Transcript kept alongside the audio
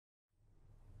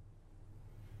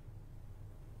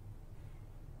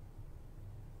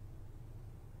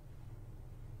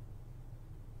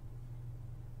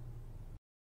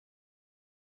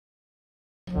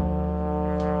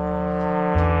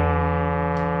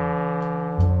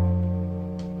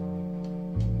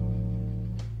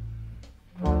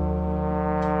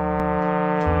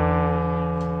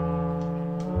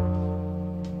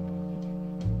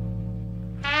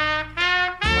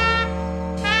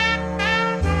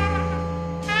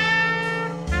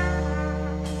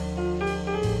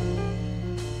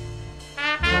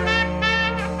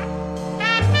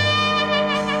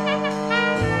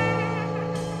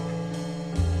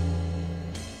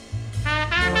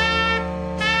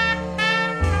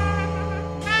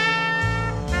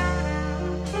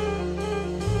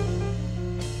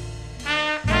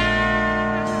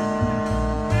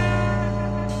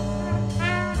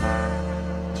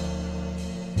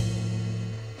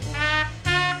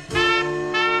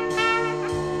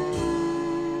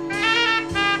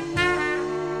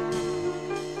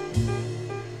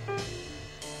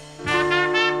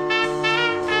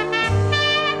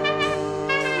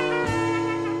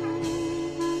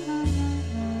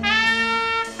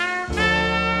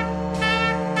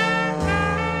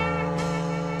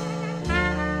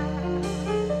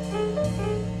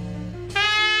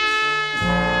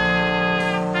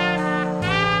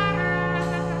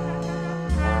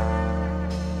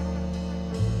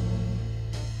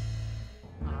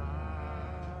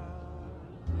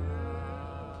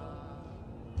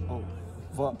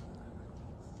Fuck.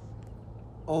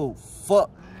 Oh, fuck.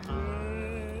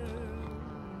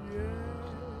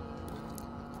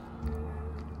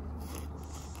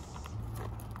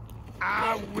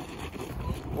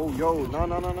 Oh, yo, no.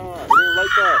 It ain't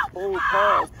like that. Oh,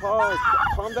 pause.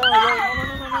 Calm down, yo.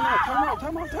 No.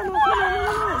 Time out. No.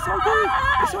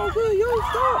 It's all good, yo.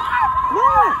 Stop. No.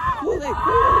 Pull it.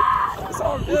 It's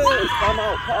all good. Time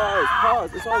out.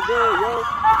 Pause. It's all good, yo.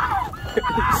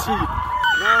 Shit.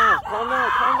 Nah, calm down.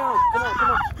 Come on.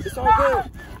 It's all good.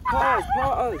 Pause.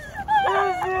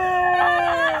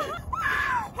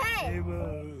 Hey.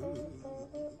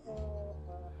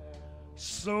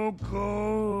 So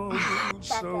cold,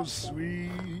 so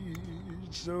sweet,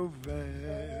 so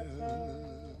fair.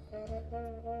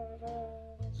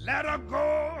 Let her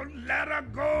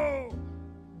go.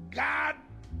 God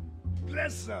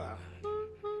bless her.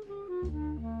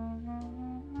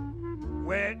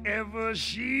 Wherever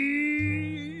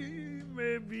she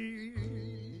may be,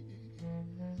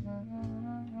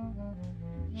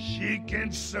 she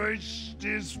can search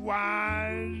this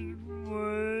wide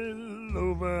world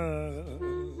over,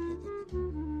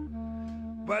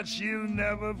 but she'll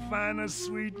never find a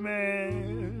sweet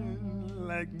man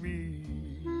like me.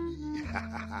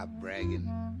 Bragging.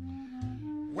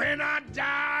 When I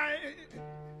die,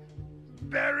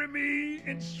 bury me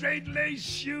in straight-laced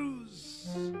shoes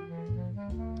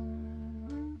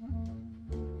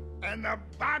and a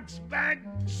box-back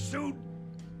suit,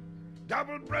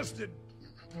 double-breasted.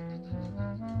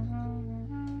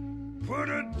 Put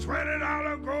a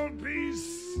 $20 gold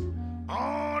piece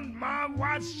on my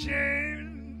watch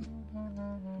chain.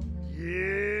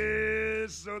 Yeah,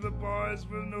 so the boys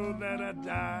will know that I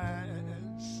died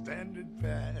standing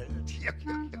pat.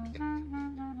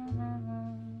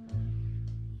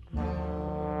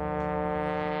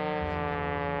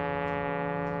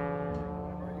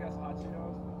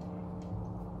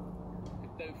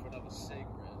 For another cig,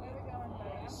 really.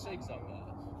 There's cigs up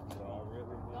there. Oh,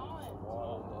 really?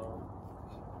 Wow, bro.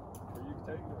 Or you can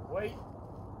take it. Wait.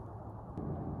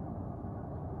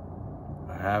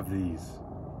 I have these.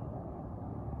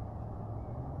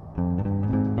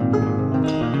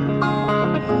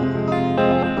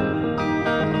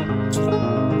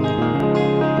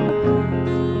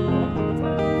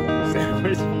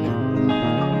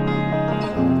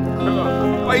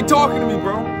 Why you talking to me,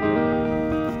 bro?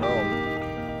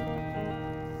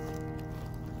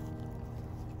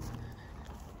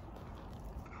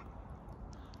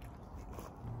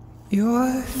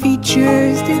 Your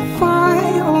features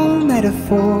defy all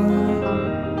metaphor,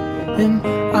 and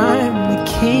I'm the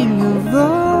king of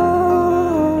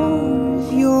those.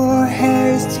 Your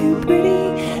hair's too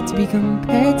pretty to be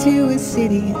compared to a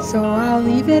city, so I'll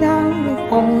leave it out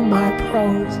of all my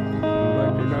prose.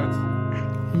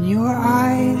 And your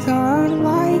eyes are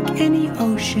unlike any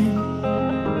ocean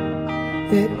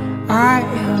that I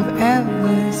have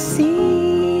ever seen.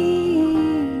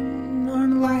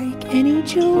 Unlike any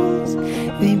jewels,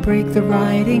 they break the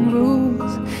writing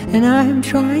rules, and I'm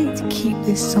trying to keep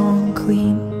this song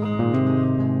clean.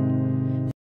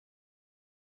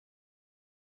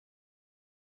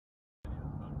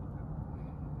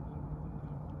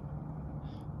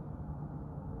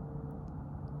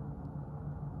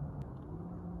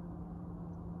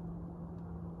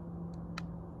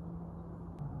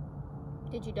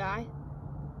 Did you die?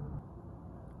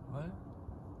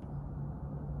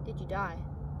 you die?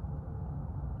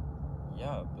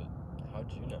 Yeah, but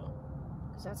how'd you know?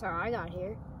 Because that's how I got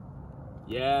here.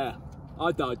 Yeah,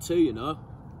 I died too, you know.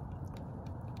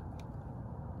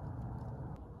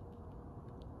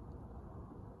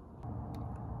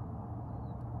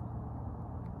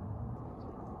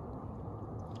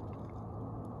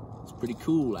 It's pretty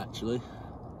cool, actually.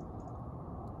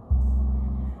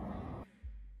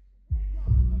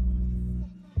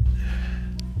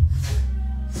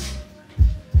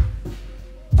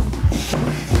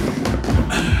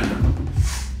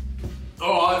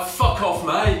 Alright, fuck off,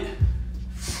 mate.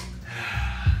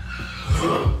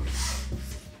 Oh,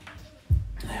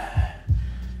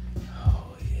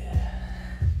 yeah.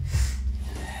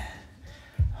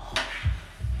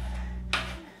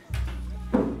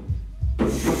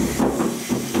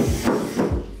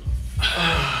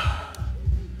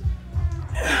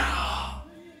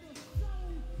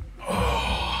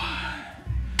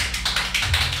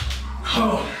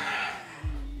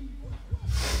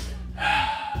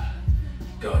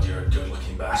 God, you're a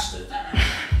good-looking bastard.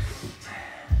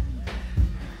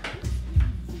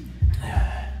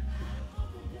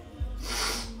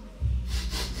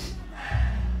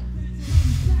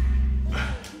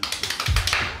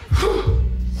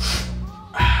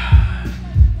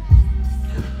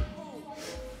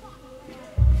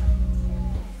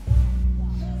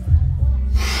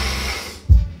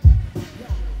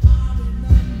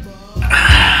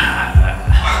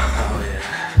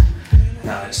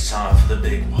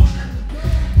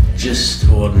 Just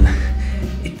one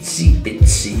itsy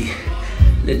bitsy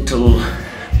little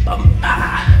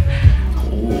bumper.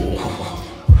 Oh,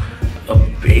 a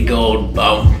big old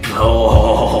bump.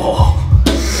 Oh.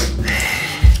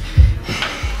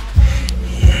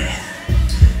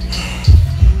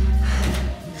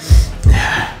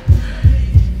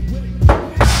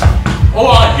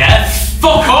 Alright, yeah,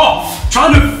 fuck off!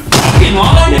 Trying to fucking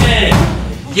line here!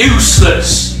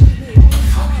 Useless!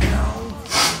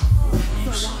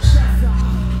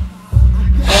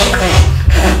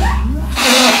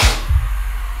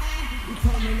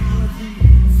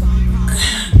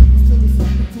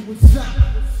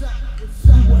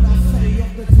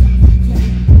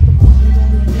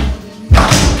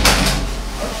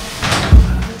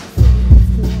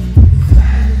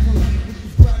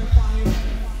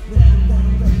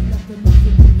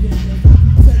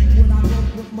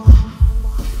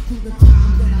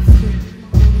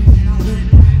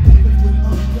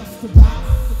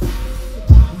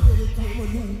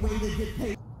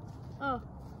 Oh,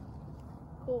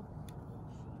 cool.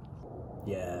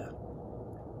 Yeah,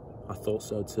 I thought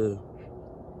so too.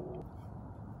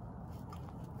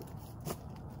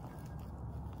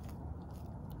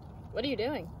 What are you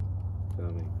doing?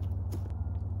 Tell me.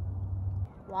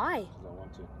 Why? 'Cause I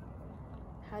want to.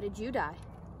 How did you die?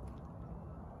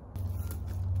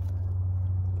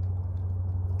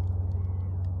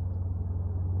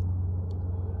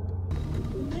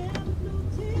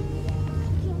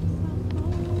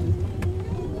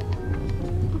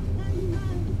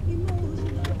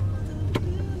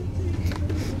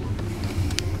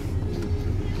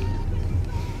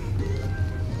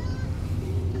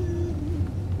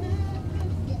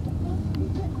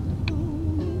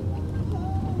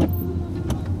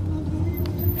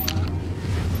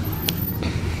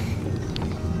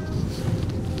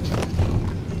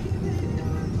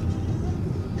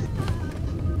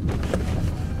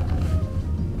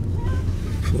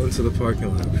 Pull into the parking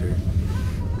lot up here.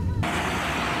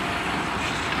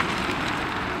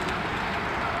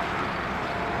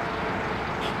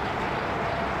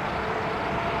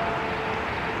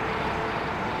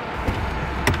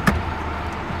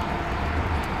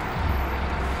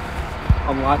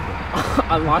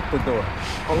 Unlock the door.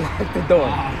 Unlock the door.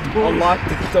 Unlock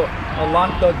the door.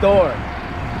 Unlock the door.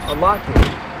 Unlock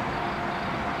it.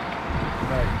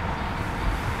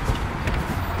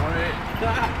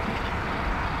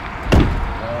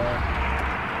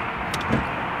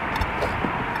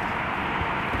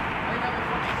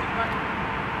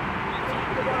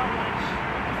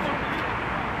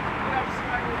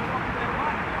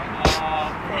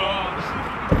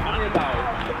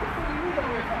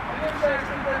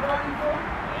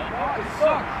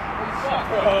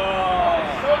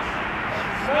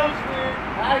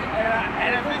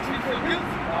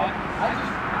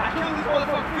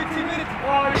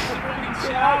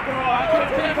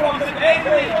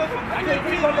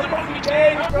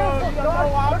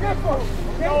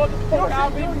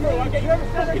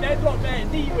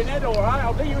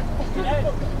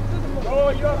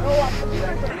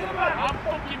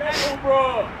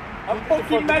 I'm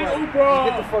fucking mental, bro. Just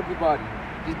get the fucking body.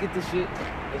 Just get the shit.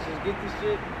 Let's just get this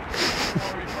shit.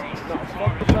 No,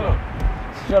 shut up.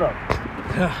 Shut up.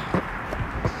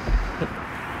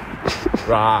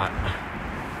 Right.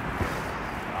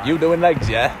 You doing legs,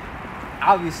 yeah?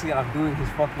 Obviously, I'm doing his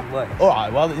fucking legs.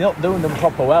 Alright, well, you're not doing them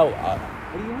proper well. What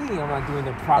do you mean I'm not doing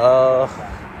them properly?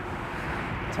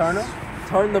 Turn them?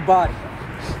 Turn the body.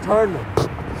 Turn them.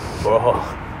 Bro.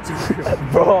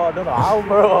 Bro, I don't know how,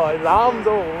 bro. His arms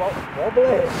all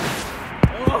wobbly.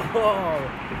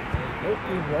 Oh. Don't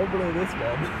be wobbly this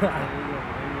one.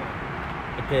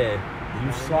 Okay,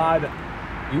 you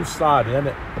slide,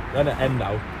 then at end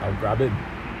now. I'll grab him.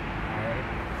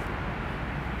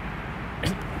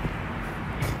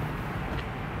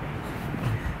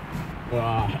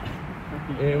 Wow.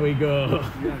 Here we go.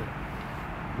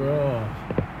 Bro.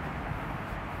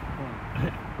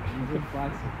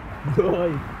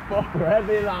 Boy, fuck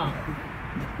heavy now.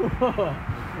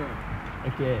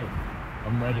 Okay,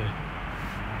 I'm ready.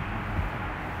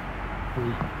 3,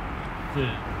 2.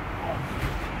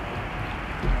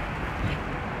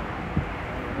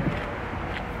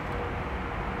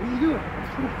 What are you doing?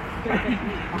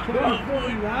 I'm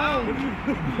going round.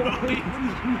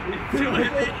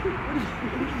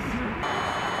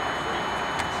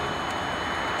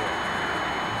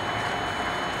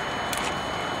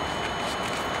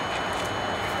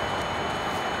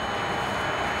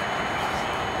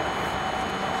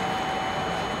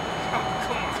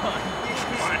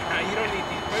 You don't need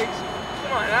these brakes.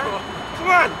 Come on, now. Come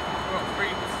on.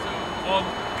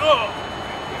 Go.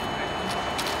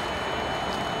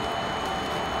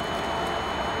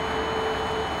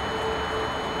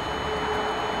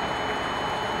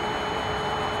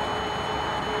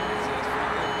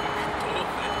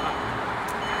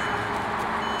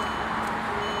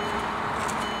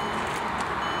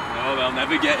 No, they'll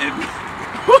never get him.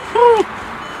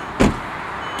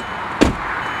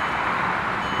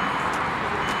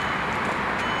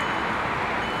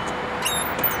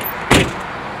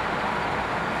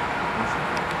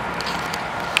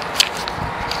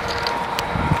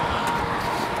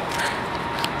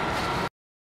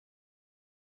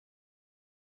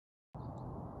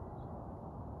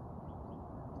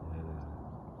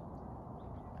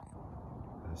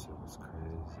 That shit was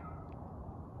crazy.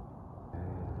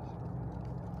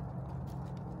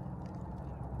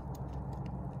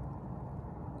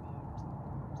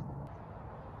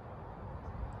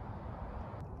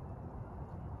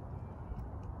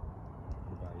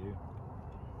 What about you?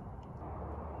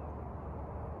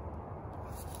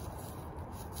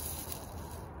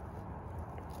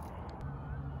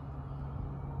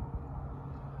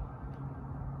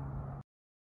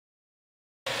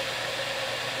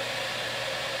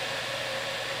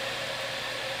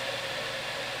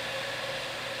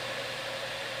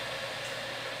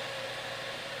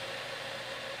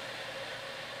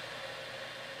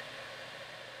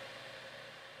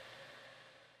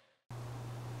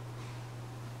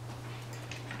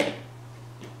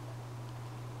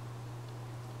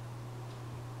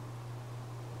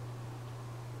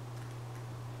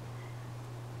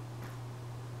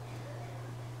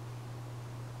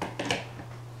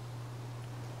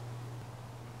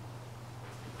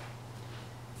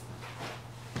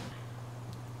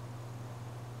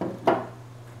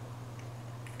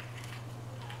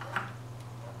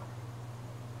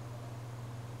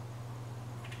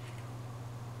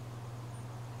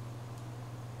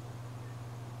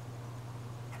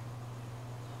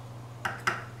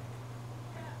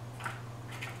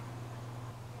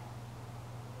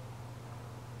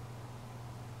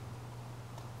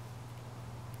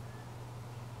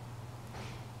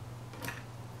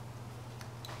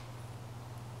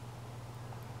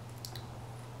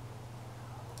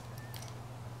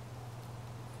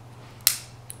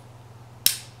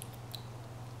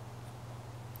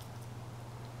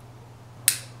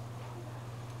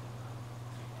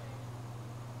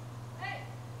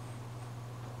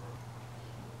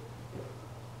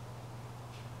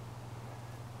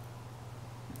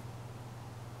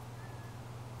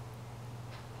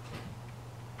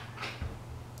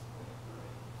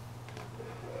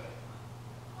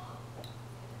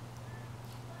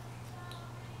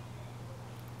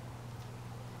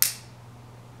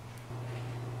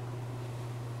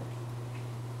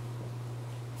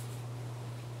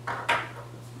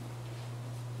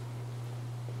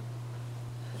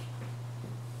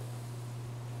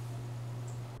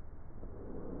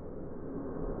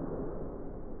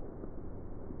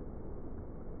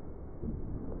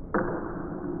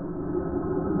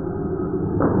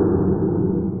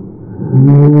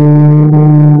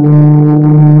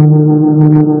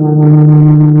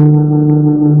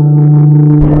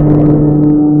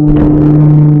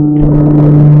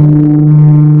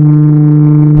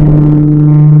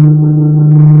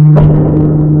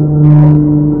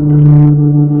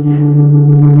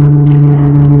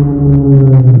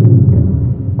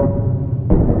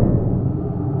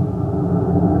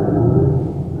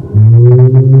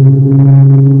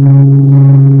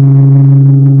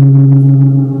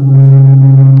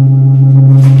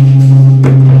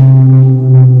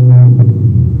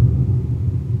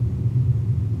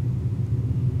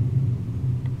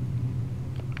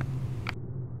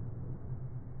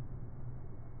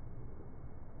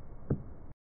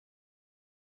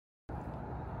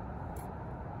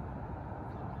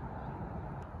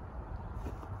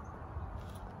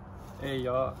 Hey,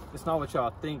 y'all. It's not what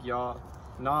y'all think, y'all.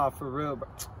 Nah, for real, bro.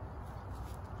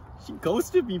 She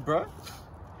ghosted me, bro.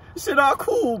 Shit not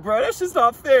cool, bro. That shit's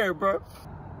not fair, bro.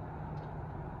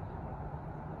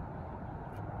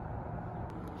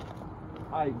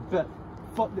 I bet.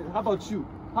 Fuck this. How about you?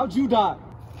 How'd you die?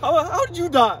 How did you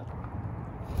die?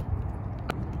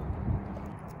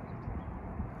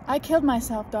 I killed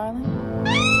myself, darling.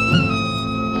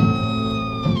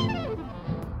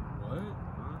 What?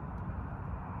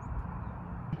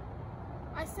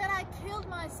 I said I killed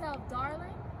myself,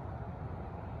 darling.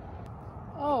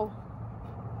 Oh,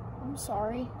 I'm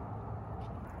sorry.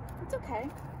 It's okay.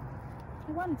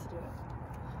 I wanted to do it.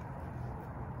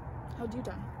 How'd you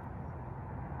die?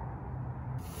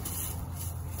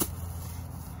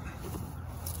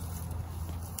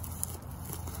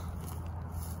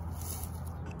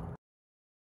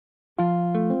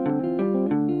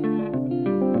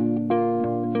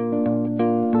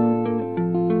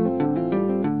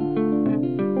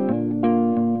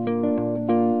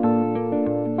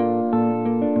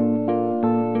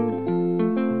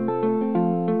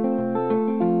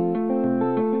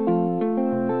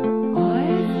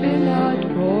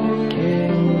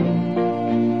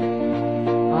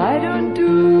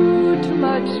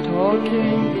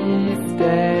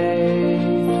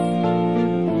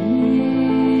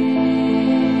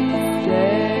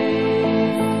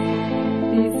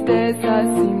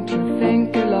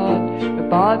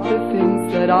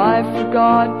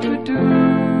 Forgot to do,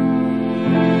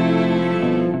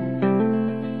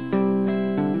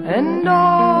 and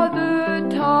all the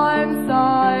times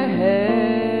I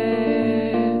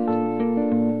had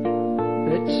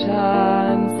the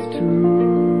chance to.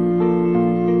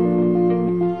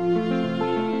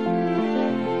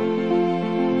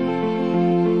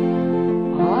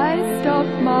 I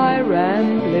stopped my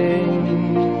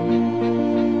rambling.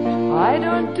 I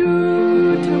don't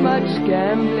do too much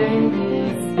gambling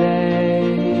these days.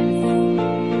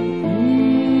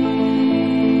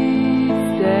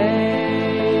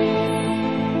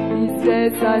 These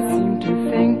days I seem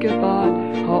to think about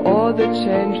how all the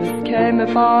changes came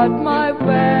about my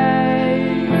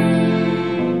way.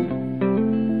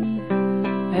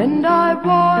 And I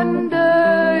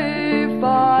wonder if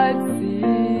I'd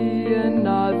see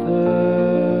another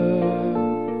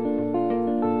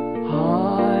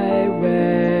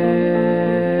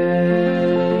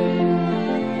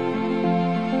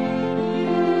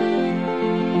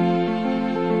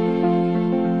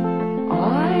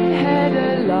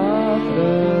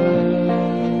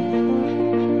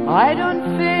I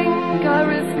don't think I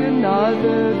risk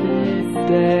another these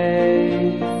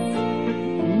days.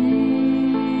 These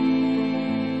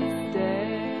days.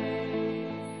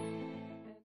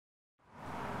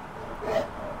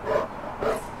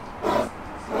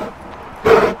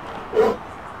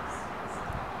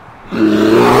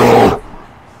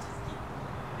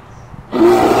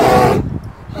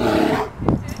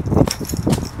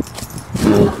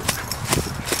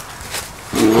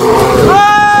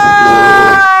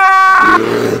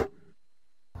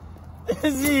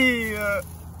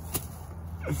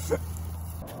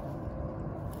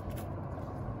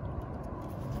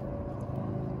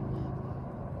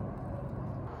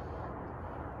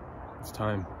 It's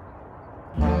time.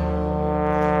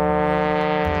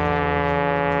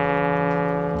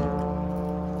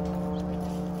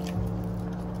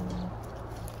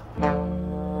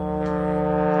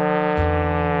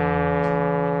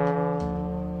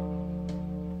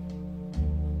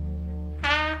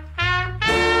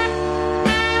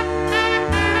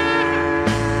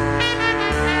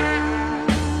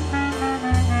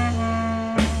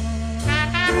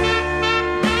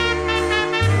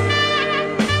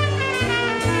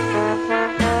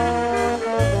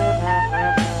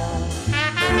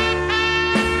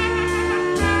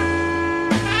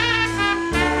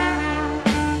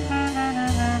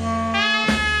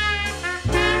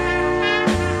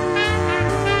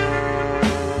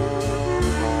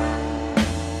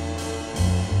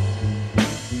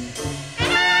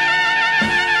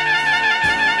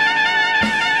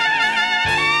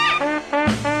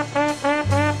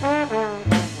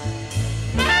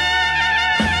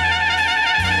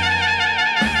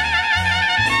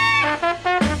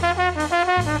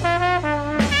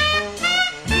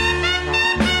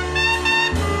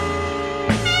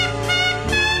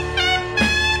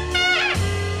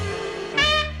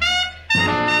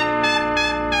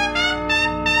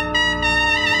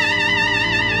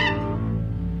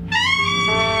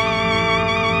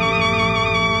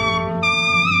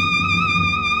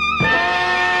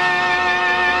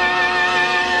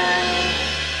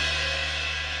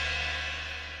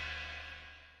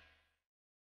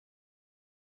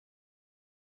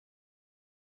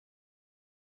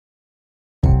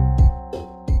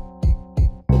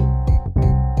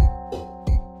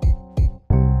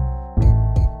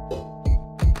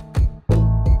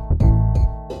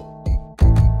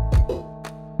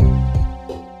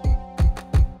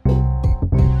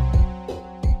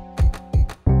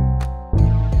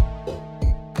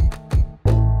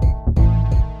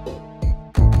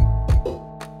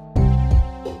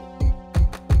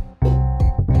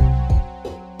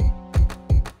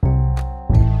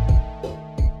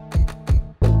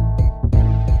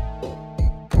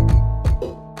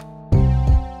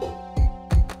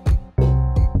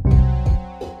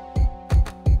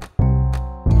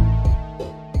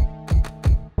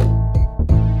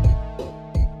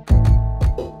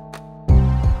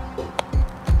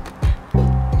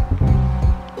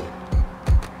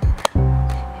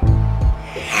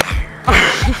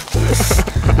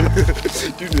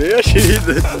 Dude, maybe I should eat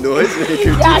the noise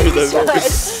maker. Yeah, you should.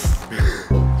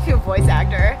 Be a voice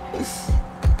actor.